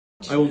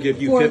I will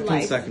give you For 15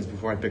 life. seconds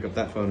before I pick up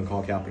that phone and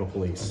call Capitol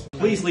Police.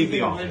 Please leave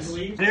the office.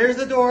 There's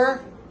the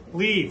door.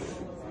 Leave.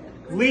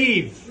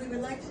 Leave. We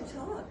would like to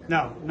talk.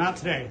 No, not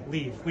today.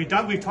 Leave. We've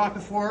talked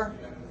before.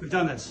 We've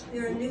done this.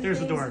 There are new There's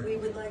the things door. we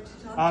would like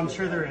to talk I'm to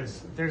sure you there about.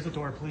 is. There's the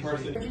door. Please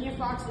leave. Virginia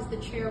Foxx is the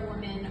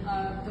chairwoman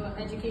of the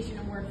Education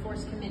and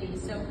Workforce Committee,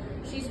 so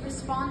she's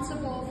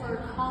responsible for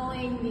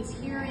calling these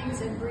hearings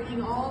and bringing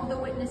all of the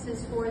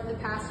witnesses forth the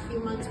past few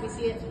months. We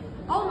see it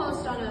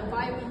almost on a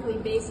bi-weekly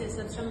basis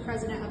of some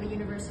president of a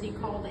university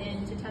called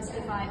in to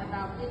testify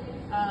about,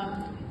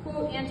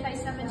 quote,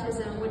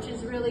 anti-Semitism, which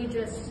is really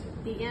just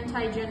the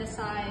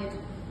anti-genocide,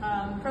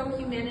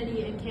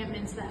 pro-humanity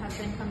encampments that have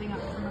been coming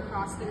up from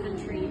across the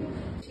country.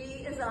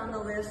 She is on the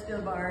list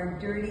of our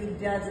dirty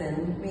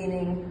dozen,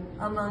 meaning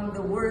among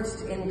the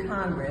worst in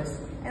Congress.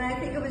 And I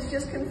think it was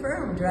just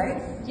confirmed,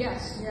 right?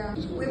 Yes. Yeah.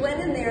 We went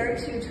in there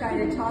to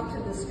try to talk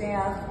to the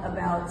staff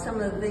about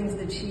some of the things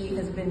that she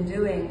has been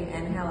doing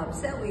and how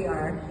upset we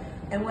are.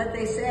 And what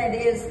they said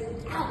is,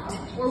 out!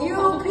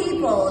 You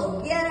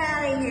people, get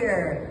out of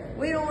here!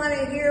 We don't want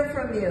to hear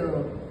from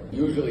you.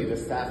 Usually the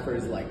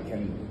staffers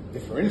can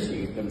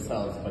differentiate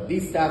themselves, but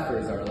these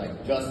staffers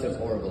are just as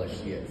horrible as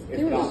she is, if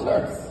not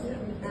worse.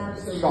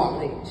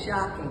 Absolutely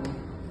shocking.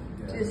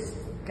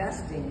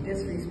 Disgusting,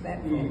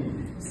 disrespectful.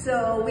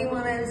 So we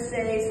want to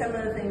say some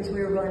of the things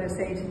we were going to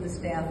say to the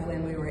staff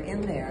when we were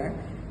in there,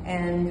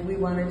 and we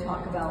want to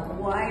talk about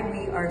why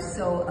we are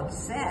so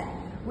upset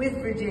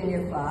with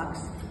Virginia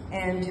Foxx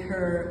and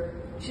her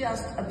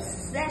just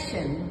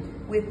obsession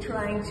with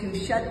trying to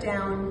shut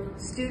down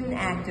student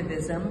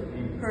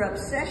activism, her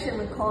obsession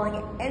with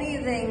calling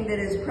anything that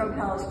is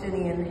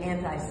pro-Palestinian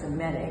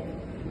anti-Semitic,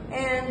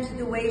 and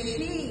the way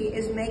she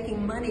is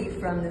making money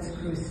from this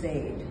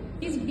crusade.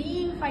 She's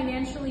being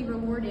financially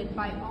rewarded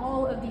by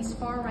all of these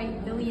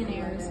far-right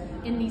billionaires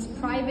in these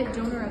private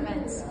donor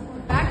events.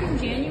 Back in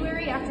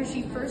January, after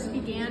she first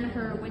began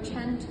her witch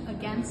hunt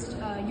against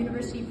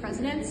university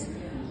presidents,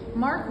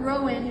 Mark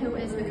Rowan, who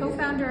is the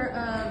co-founder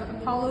of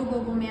Apollo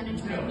Global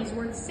Management, he's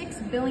worth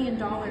 $6 billion.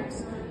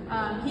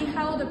 He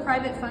held a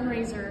private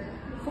fundraiser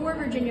for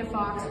Virginia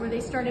Foxx where they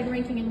started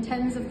ranking in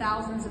tens of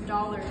thousands of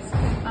dollars.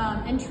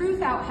 And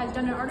Truthout has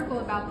done an article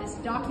about this,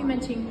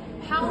 documenting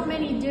how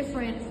many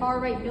different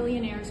far-right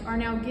billionaires are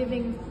now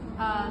giving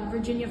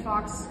Virginia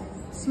Foxx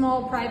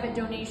small private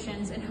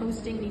donations and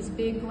hosting these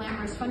big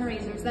glamorous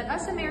fundraisers that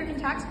us American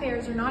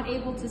taxpayers are not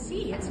able to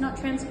see. It's not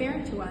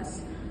transparent to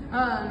us.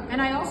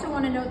 And I also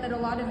want to note that a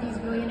lot of these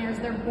billionaires,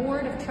 they're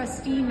board of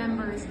trustee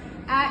members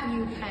at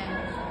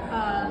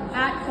UPenn,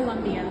 at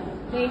Columbia.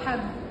 They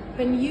have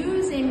been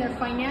using their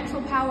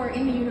financial power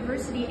in the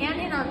university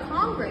and in our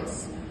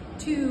Congress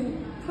to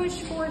push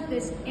forth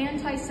this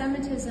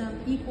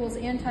anti-Semitism equals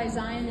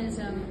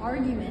anti-Zionism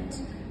argument.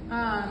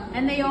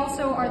 And they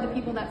also are the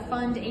people that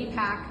fund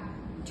AIPAC,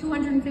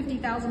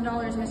 $250,000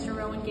 Mr.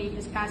 Rowan gave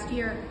this past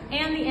year,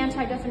 and the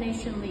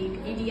Anti-Defamation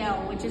League,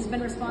 ADL, which has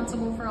been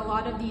responsible for a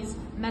lot of these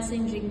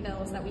messaging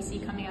bills that we see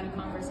coming out of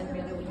Congress every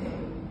other week.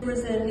 There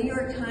was a New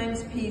York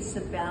Times piece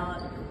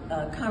about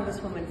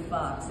Congresswoman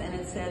Foxx, and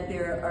it said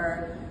there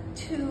are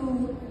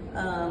two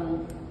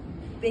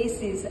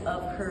bases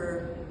of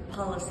her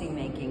policy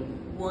making.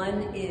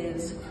 One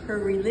is her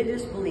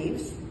religious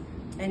beliefs,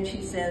 and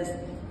she says,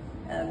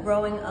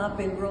 growing up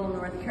in rural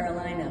North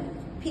Carolina,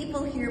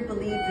 people here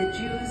believe that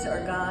Jews are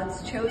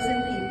God's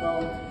chosen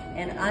people,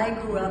 and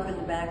I grew up in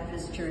the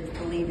Baptist church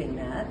believing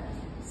that.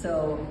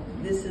 So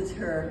this is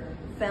her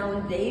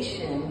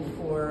foundation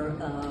for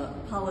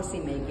policy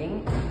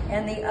making.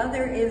 And the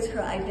other is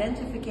her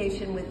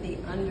identification with the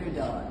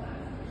underdog.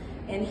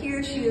 And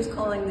here she is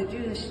calling the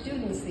Jewish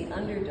students the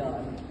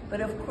underdog.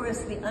 But of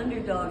course, the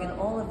underdog in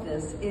all of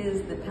this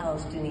is the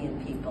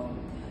Palestinian people.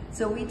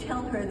 So we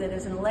tell her that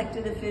as an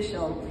elected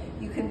official,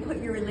 you can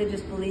put your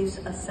religious beliefs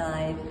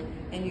aside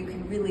and you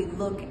can really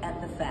look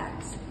at the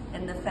facts.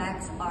 And the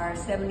facts are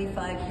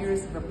 75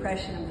 years of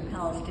oppression of the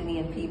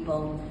Palestinian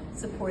people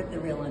support the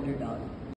real underdog.